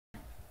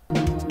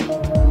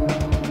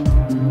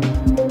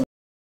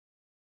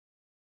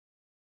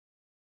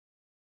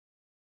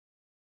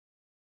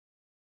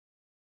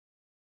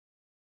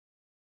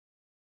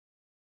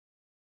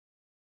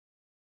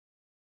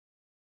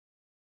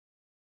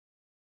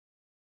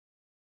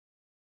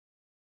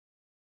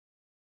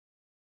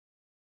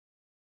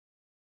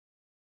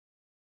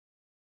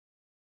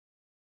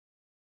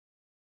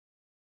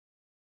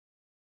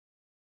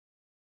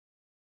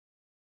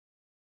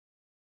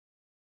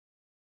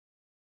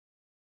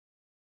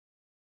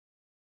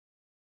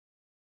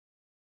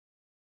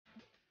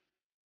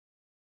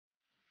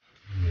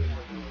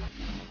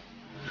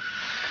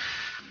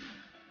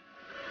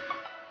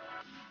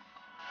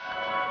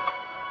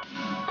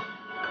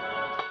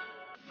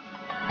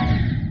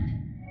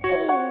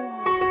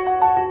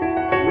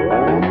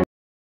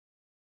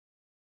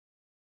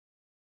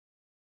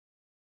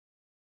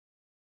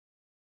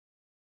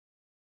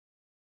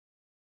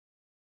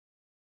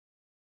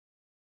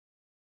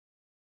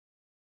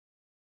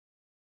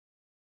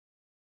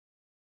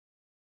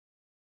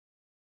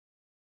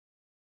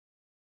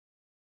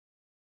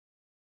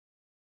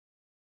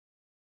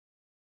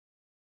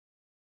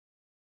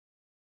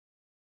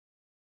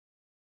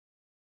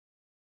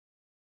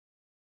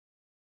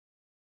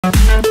No!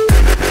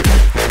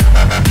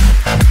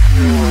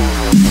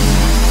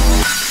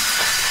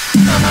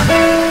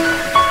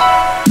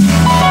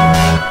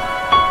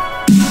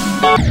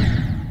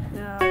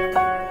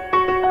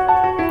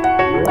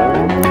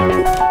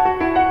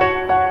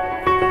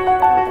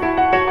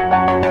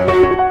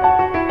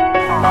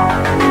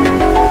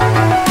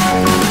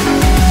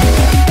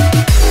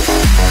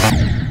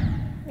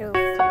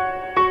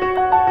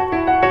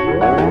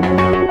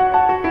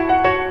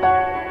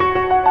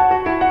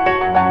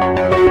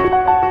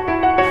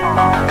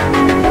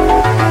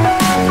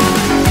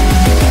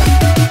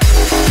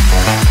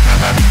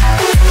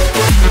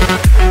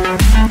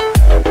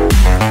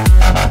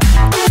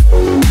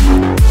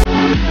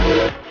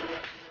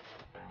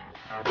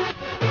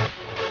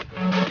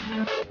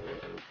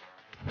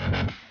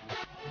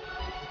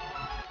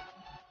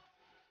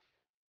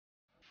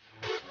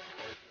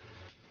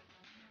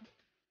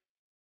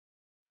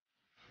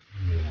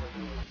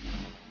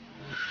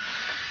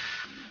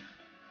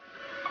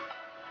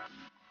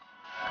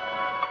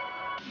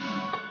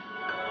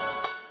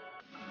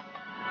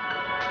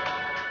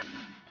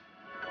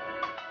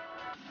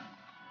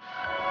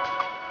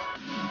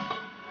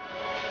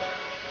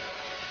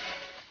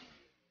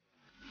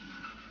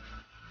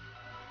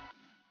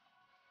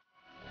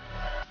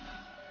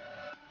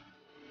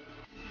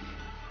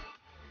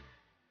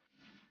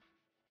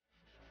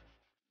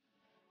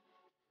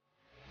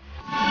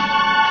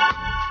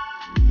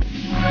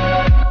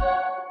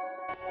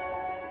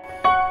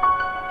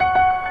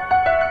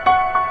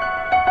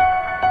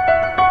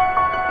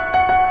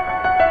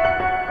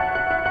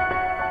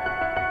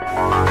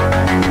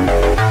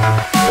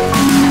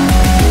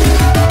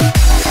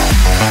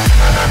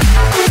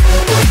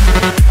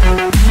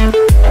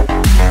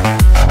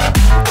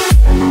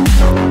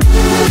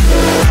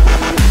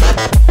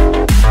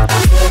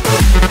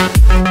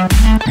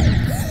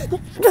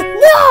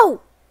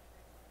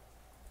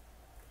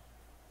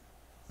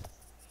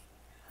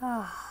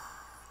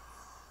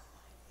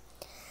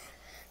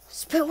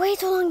 Spent way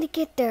too long to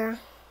get there,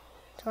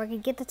 so I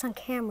could get this on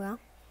camera,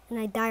 and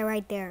I die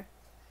right there.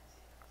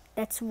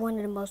 That's one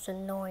of the most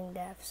annoying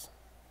deaths.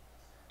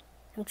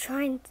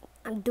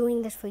 I'm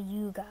doing this for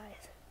you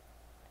guys.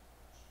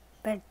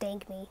 Better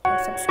thank me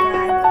or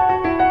subscribe.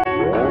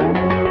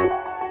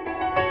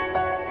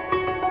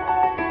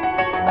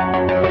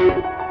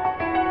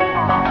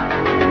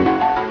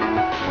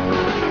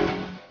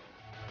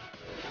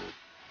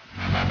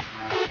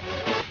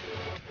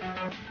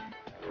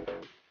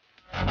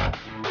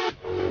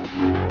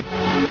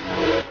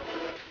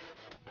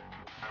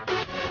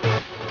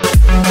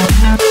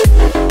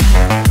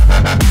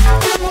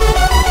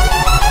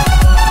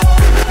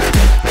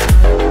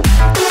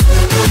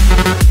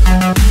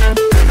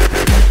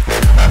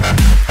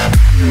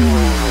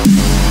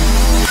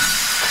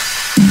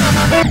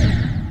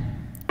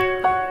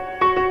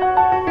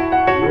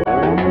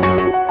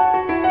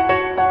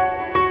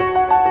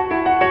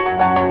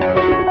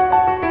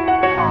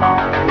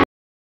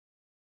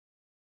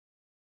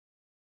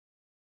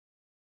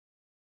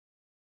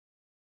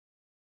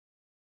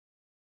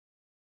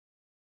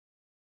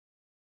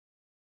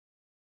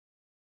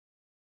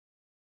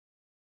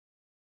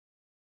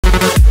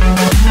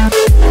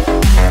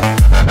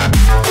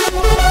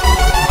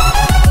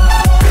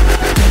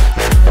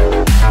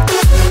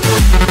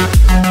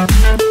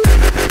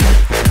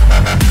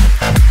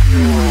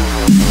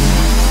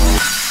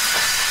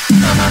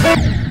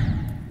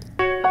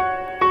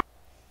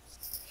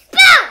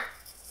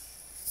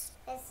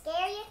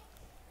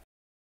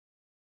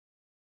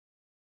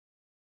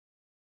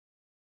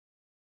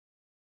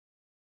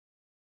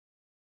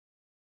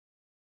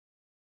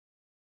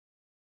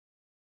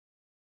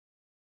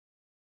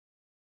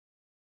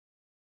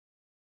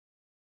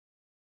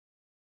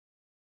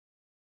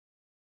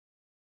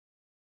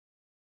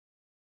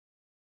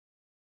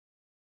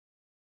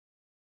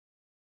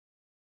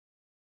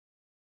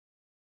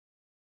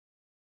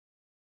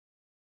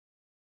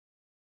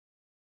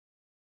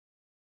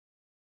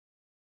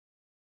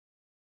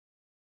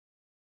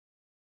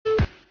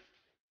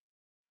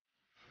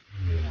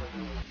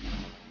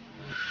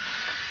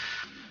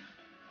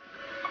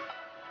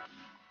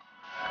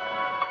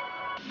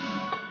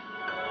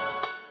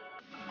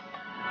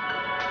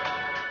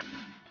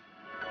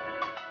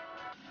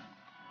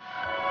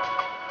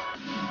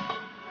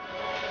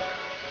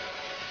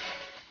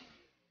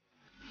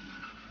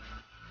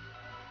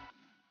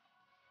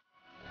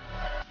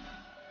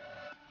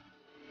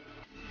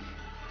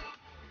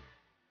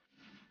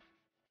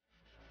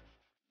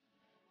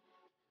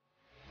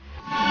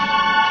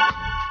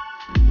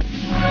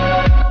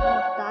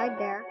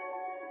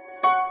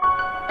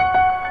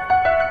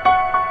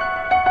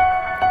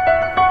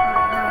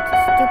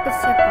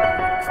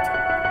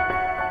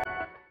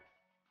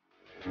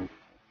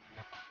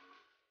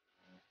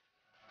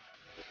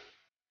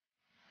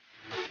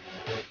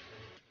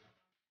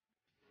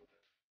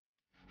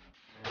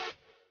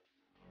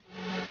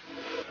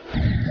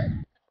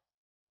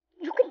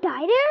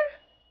 Die there?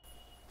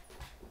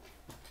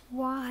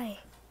 Why?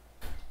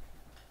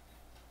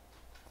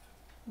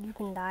 You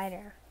can die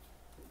there.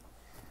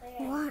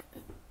 Why?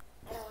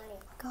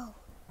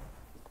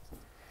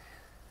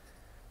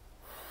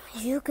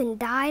 You can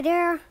die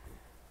there?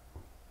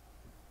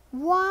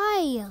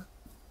 Why?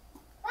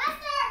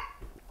 Buster!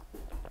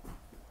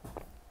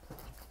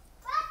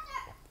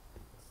 Buster!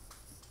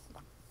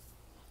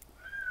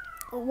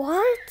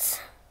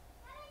 What?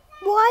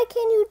 Why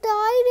can you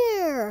die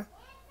there?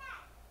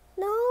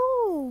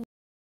 No.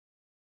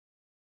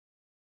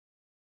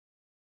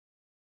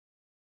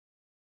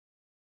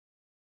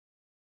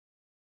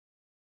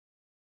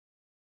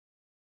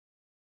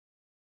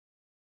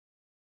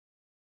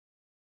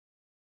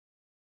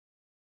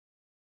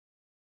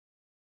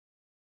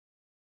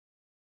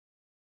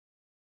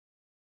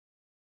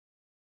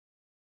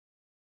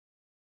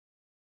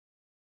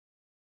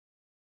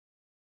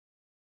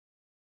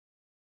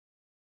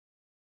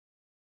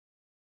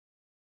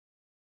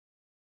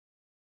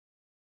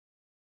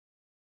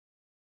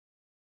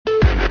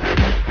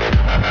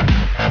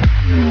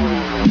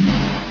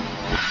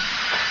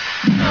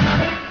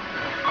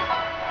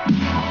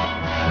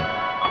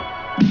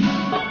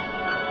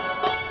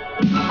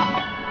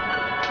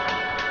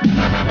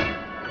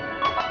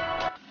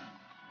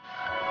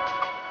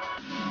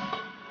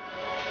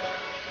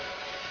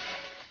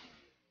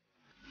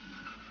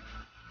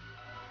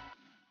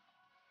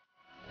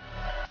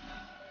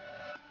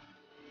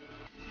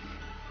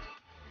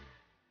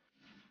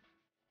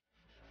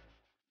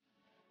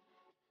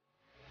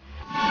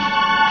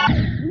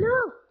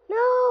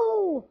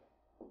 No!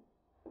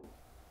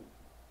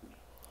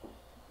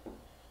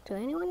 To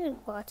anyone who's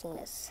watching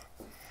this,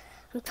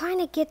 I'm trying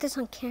to get this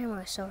on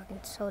camera so I can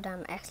show that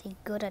I'm actually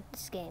good at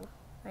this game.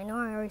 I know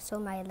I already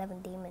showed my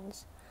 11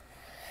 demons,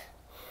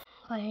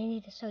 but I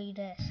need to show you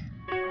this.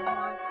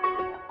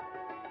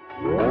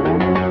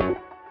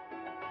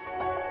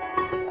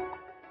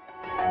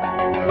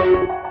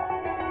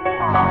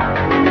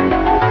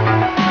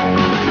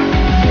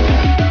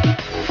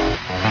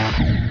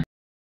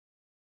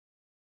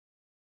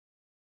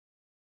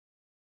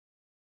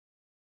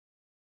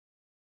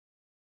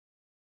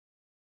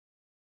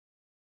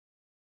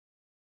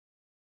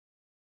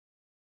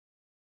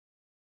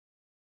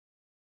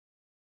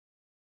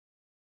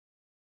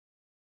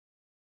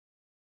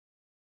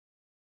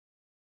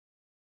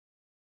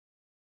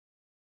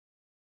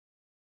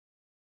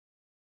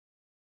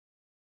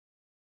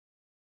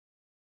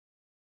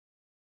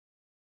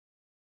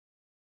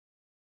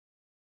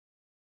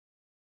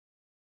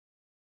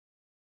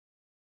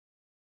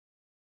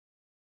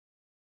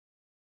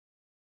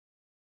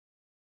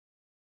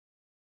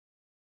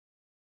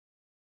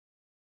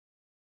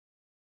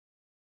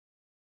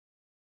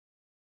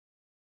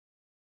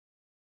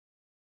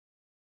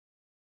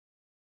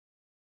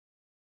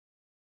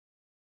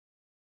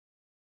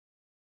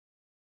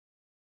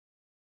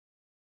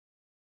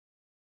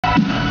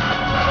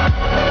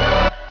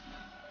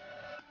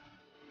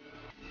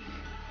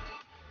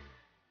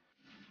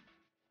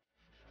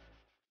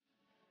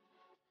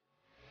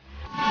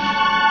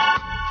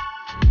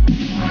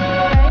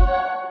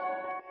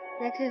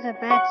 Next is a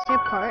bad zip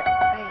part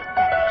that I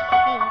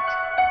hate.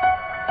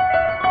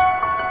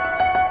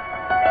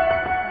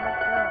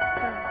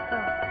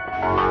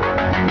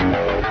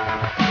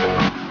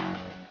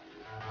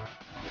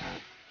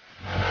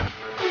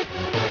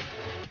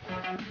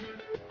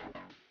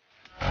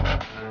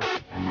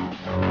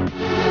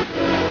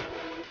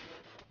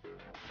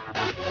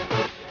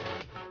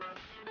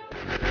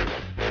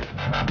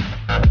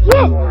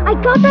 Yes! I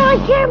got that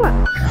on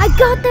camera! I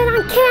got that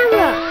on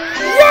camera!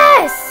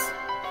 Yes!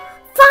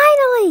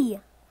 Finally!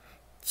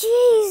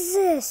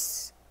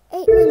 Jesus!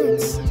 8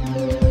 minutes.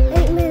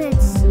 8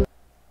 minutes.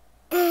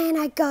 And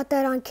I got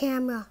that on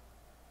camera.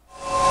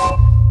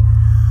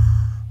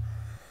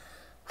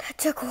 That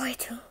took way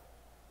too.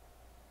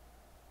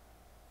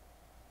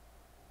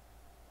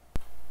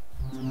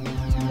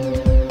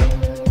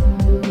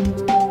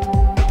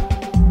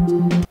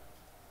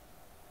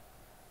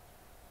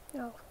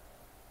 No.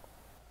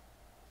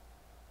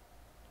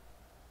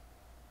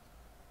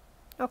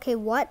 Okay,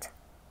 what?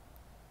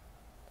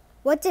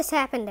 What just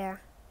happened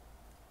there?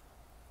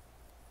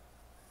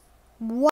 What?